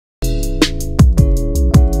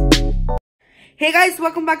Hey guys,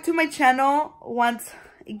 welcome back to my channel once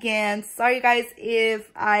again. Sorry guys if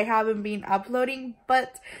I haven't been uploading,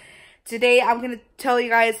 but today I'm gonna tell you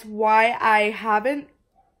guys why I haven't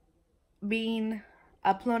been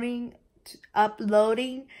uploading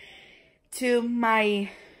to my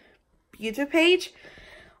YouTube page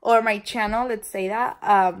or my channel, let's say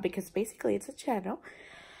that, because basically it's a channel.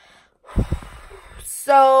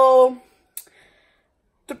 So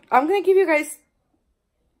I'm gonna give you guys,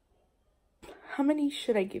 how many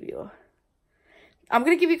should I give you? I'm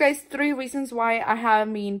gonna give you guys 3 reasons why I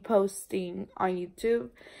haven't been posting on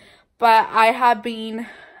YouTube, but I have been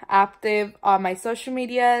active on my social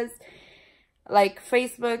medias like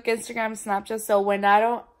Facebook, Instagram, Snapchat. So when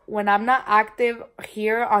I'm not active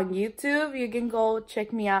here on YouTube, you can go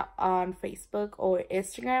check me out on Facebook or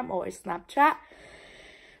Instagram or Snapchat.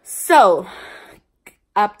 So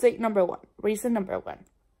update number 1, reason number 1.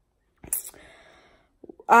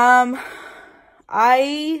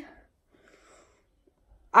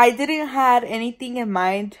 I didn't have anything in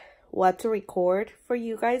mind what to record for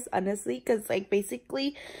you guys, honestly, because like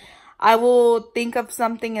basically I will think of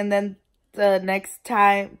something and then the next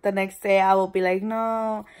day I will be like,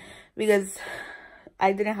 no, because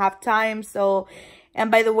I didn't have time. So,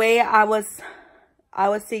 and by the way, I was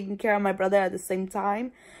taking care of my brother at the same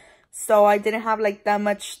time, so I didn't have like that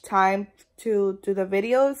much time to do the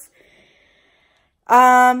videos.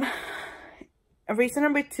 Reason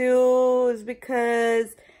number 2 is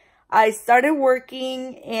because I started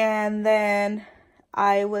working and then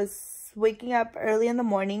I was waking up early in the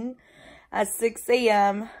morning at 6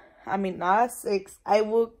 a.m. I mean, not at 6. I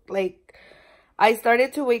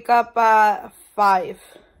started to wake up at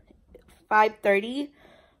 5:30.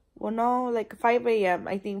 Well, no, like 5 a.m.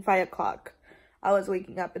 I think 5 o'clock. I was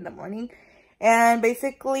waking up in the morning. And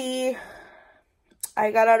basically,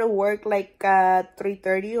 I got out of work like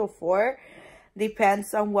 3:30 or 4.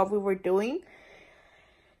 Depends on what we were doing.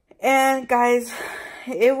 And guys,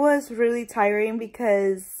 it was really tiring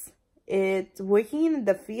because it's working in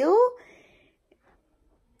the field.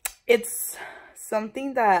 It's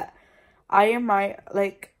something that I admire.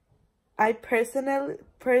 Like, I personally,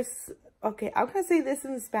 okay, I'm gonna say this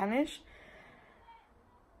in Spanish.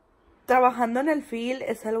 Trabajando en el field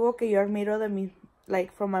es algo que yo admiro de mi,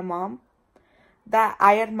 like, from my mom. That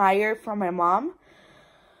I admire from my mom.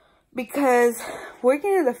 Because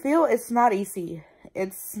working in the field is not easy.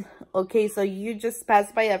 It's okay, so you just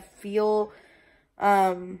pass by a field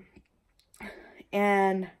and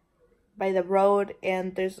by the road,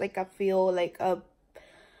 and there's like a field, like a,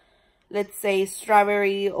 let's say,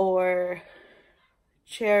 strawberry or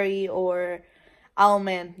cherry or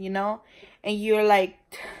almond, you know, and you're like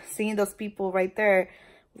seeing those people right there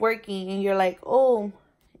working, and you're like, oh,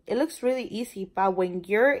 it looks really easy. But when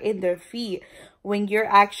you're in their feet, when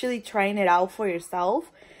you're actually trying it out for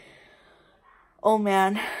yourself, oh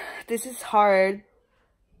man, this is hard.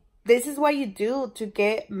 This is what you do to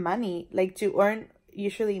get money, like to earn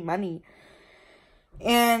usually money.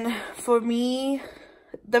 And for me,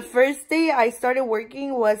 the first day I started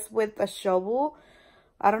working was with a shovel.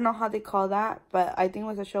 I don't know how they call that, but I think it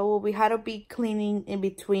was a shovel. We had to be cleaning in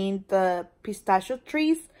between the pistachio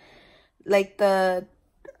trees, like the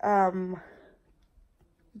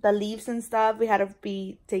leaves and stuff. We had to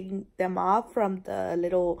be taking them off from the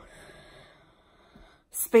little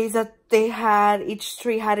space that they had, each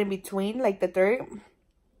tree had in between, like the dirt.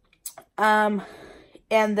 And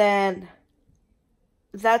then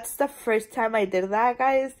that's the first time I did that,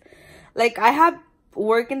 guys. Like, I have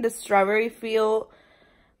worked in the strawberry field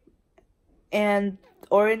and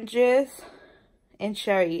oranges and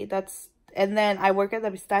cherry. And then I work at the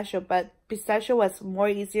pistachio, but pistachio was more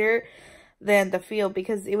easier than the field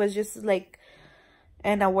because it was just like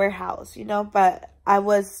in a warehouse, you know. But I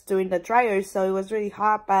was doing the dryer, so it was really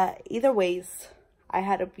hot. But either ways, I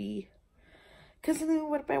had to be constantly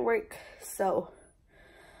with my work. So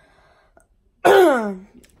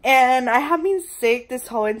and I have been sick this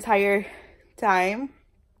whole entire time.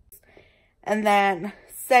 And then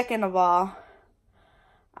second of all,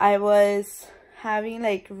 I was having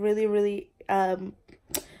like really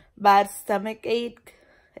bad stomach ache.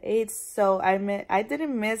 So I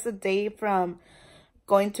didn't miss a day from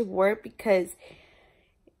going to work, because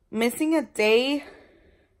missing a day,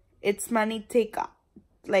 it's money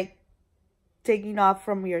taking off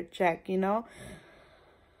from your check, you know.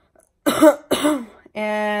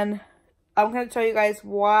 And I'm gonna tell you guys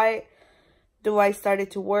why do I started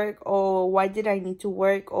to work, or why did I need to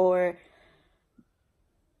work, or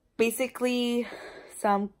basically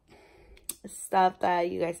some stuff that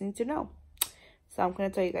you guys need to know. So I'm gonna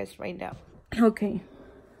tell you guys right now. Okay,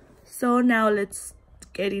 so now let's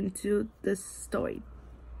get into the story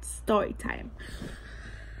time.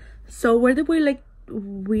 So where did we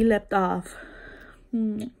left off?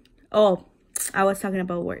 Oh, I was talking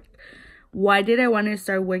about work. Why did I want to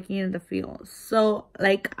start working in the field? So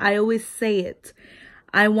like I always say it,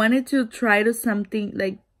 I wanted to try to something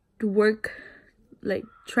like to work, like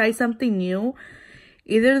try something new,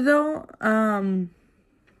 either though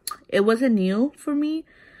it wasn't new for me,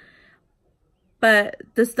 but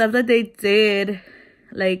the stuff that they did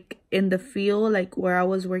like in the field, like where I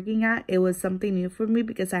was working at, it was something new for me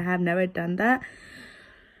because I have never done that.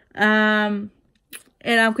 And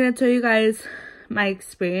I'm gonna tell you guys my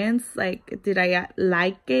experience, like did I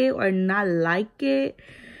like it or not like it,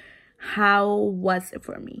 how was it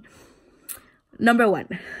for me. Number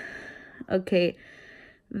one, okay,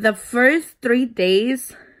 the first 3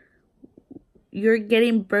 days you're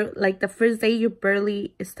getting like the first day you're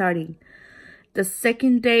barely starting, the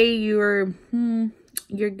second day you're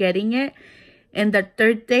getting it, and the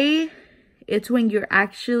third day it's when you're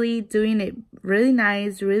actually doing it really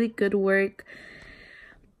nice, really good work,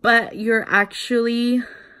 but you're actually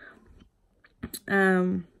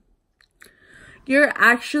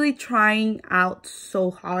trying out so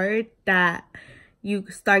hard that you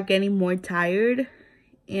start getting more tired.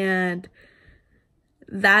 And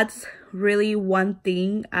that's really one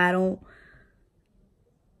thing I don't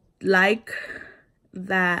like,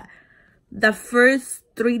 that the first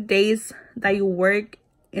 3 days that you work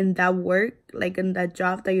in that work, like in that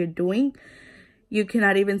job that you're doing, you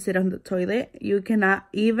cannot even sit on the toilet. You cannot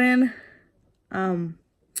even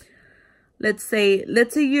let's say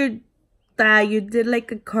you did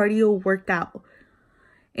like a cardio workout,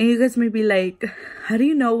 and you guys may be like, how do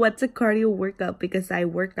you know what's a cardio workout? Because I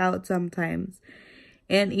work out sometimes,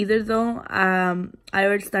 and either though I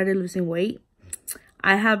already started losing weight,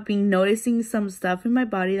 I have been noticing some stuff in my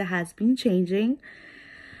body that has been changing.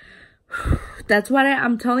 That's what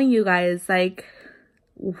I'm telling you guys, like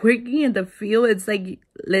working in the field, it's like,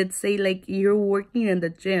 let's say like you're working in the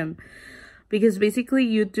gym, because basically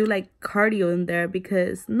you do like cardio in there,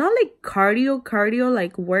 because not like cardio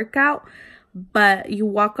like workout, but you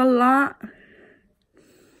walk a lot,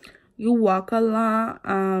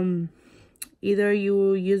 either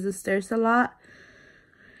you use the stairs a lot.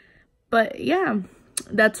 But yeah,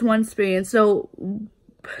 that's one experience. So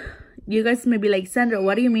you guys may be like, Sandra,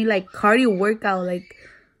 what do you mean like cardio workout? Like,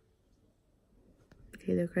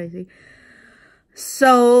 okay, they're crazy.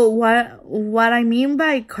 So what I mean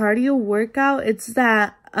by cardio workout, it's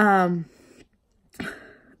that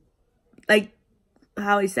like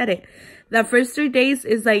how I said it, the first 3 days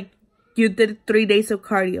is like you did 3 days of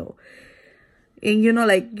cardio, and you know,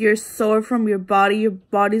 like you're sore from your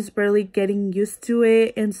body's barely getting used to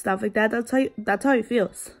it and stuff like that. That's how it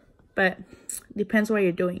feels, but depends what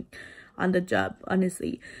you're doing on the job,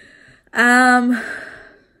 honestly.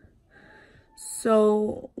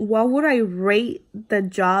 So what would I rate the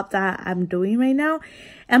job that I'm doing right now?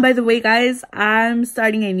 And by the way, guys, I'm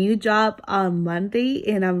starting a new job on Monday,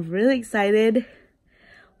 and I'm really excited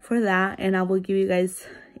for that. And I will give you guys,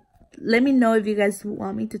 let me know if you guys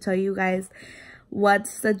want me to tell you guys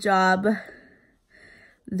what's the job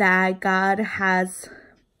that God has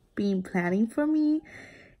been planning for me.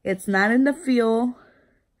 It's not in the field,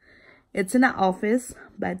 it's in an office,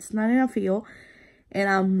 but it's not in a field. And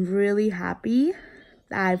I'm really happy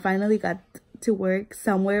that I finally got to work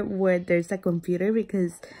somewhere where there's a computer,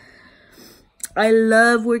 because I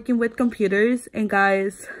love working with computers. And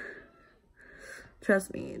guys,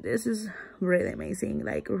 trust me, this is really amazing.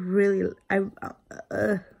 Like really, I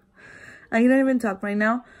can't even talk right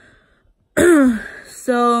now.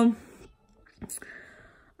 So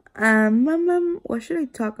what should I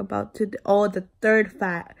talk about today? Oh, the third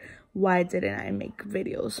fact, why didn't I make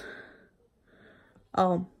videos?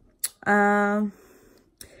 Oh, I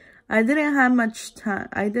didn't have much time.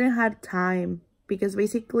 I didn't have time, because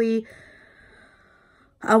basically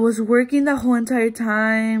I was working the whole entire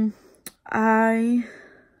time. I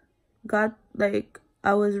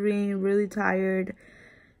was really tired.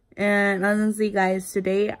 And honestly, guys,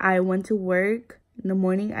 today I went to work in the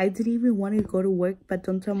morning. I didn't even want to go to work, but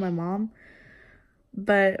don't tell my mom.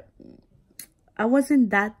 But I wasn't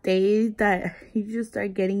that day that you just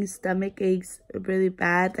start getting stomach aches really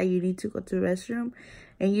bad, that you need to go to the restroom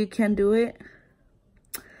and you can't do it.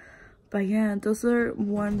 But yeah, those are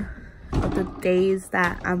one of the days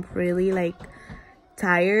that I'm really like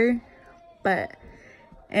tired,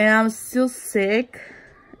 and I'm still sick.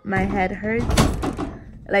 My head hurts,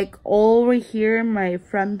 like over here, my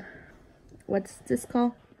front, what's this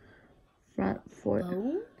called? Front foot.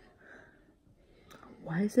 Bone?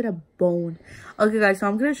 Why is it a bone? Okay, guys, so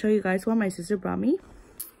I'm gonna show you guys what my sister brought me.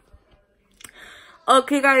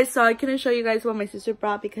 Okay guys, so I couldn't show you guys what my sister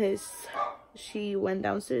brought because she went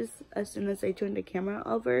downstairs as soon as I turned the camera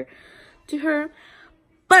over to her.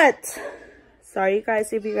 But sorry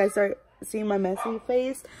guys if you guys are seeing my messy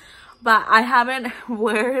face, but I haven't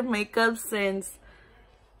wear makeup since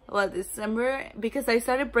what, December, because I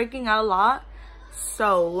started breaking out a lot,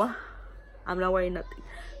 so I'm not wearing nothing.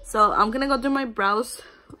 So I'm gonna go do my brows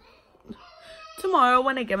tomorrow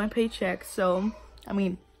when I get my paycheck. So I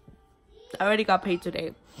mean, I already got paid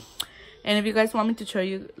today, and if you guys want me to show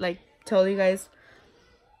you, like, tell you guys,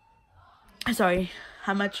 sorry,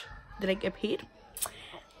 how much did I get paid,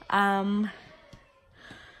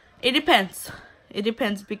 it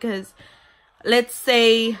depends because let's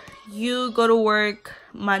say you go to work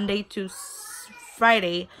Monday to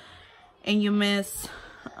Friday and you miss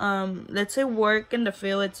let's say work in the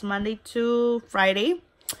field, it's Monday to Friday,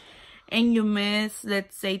 and you miss,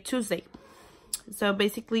 let's say, Tuesday. So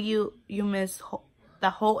basically you miss the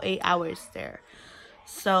whole 8 hours there.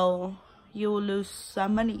 So you will lose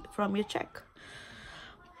some money from your check.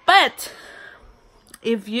 But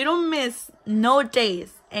if you don't miss no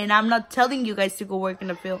days, and I'm not telling you guys to go work in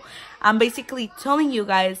the field, I'm basically telling you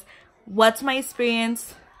guys what's my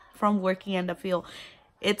experience from working in the field.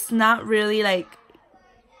 It's not really like,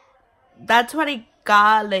 that's what I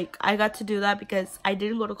got, like, I got to do that because I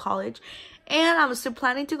didn't go to college, and I'm still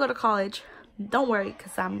planning to go to college. Don't worry,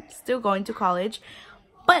 because I'm still going to college.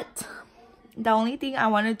 But the only thing I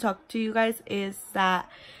want to talk to you guys is that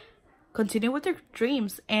continue with your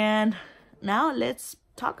dreams. And now let's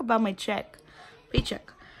talk about my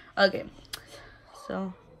paycheck. Okay,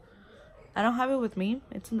 so I don't have it with me,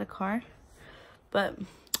 it's in the car, but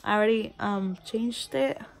I already changed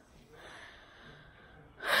it.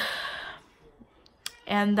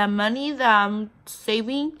 And the money that I'm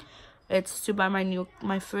saving, it's to buy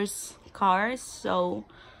my first car. So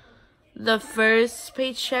the first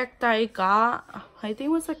paycheck that I got, I think it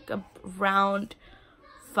was like around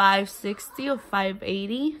 $560 or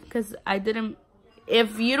 $580, because I didn't,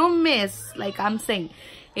 if you don't miss, like I'm saying,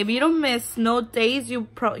 if you don't miss no days, your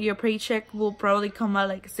paycheck will probably come out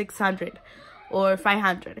like $600 or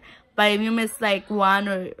 $500. But if you miss like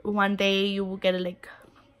one day, you will get it like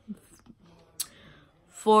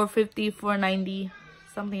 $450, $490,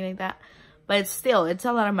 something like that. But it's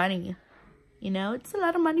a lot of money, you know, it's a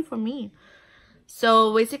lot of money for me.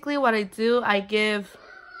 So basically what I do, I give,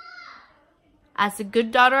 as a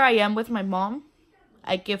good daughter I am with my mom,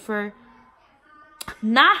 I give her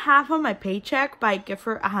not half of my paycheck, but I give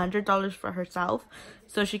her $100 for herself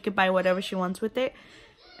so she could buy whatever she wants with it.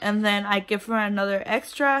 And then I give her another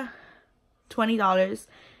extra $20,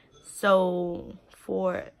 so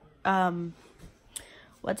for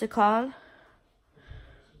what's it called,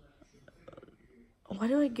 what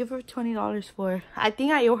do I give her $20 for? I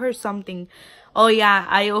think I owe her something. Oh yeah,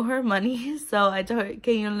 I owe her money. So I told her,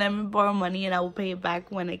 can you let me borrow money and I will pay it back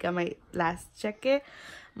when I get my last check,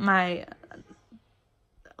 my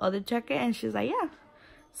other check. And she's like, yeah.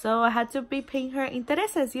 So I had to be paying her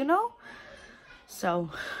intereses, you know.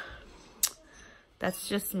 So that's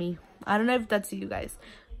just me. I don't know if that's you guys,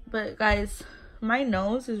 but guys, my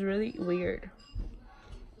nose is really weird.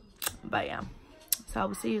 But yeah, so I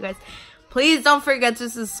will see you guys. Please don't forget to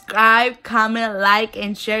subscribe, comment, like,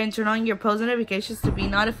 and share, and turn on your post notifications to be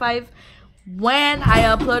notified when I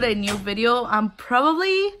upload a new video. I'm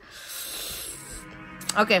probably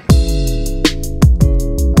okay.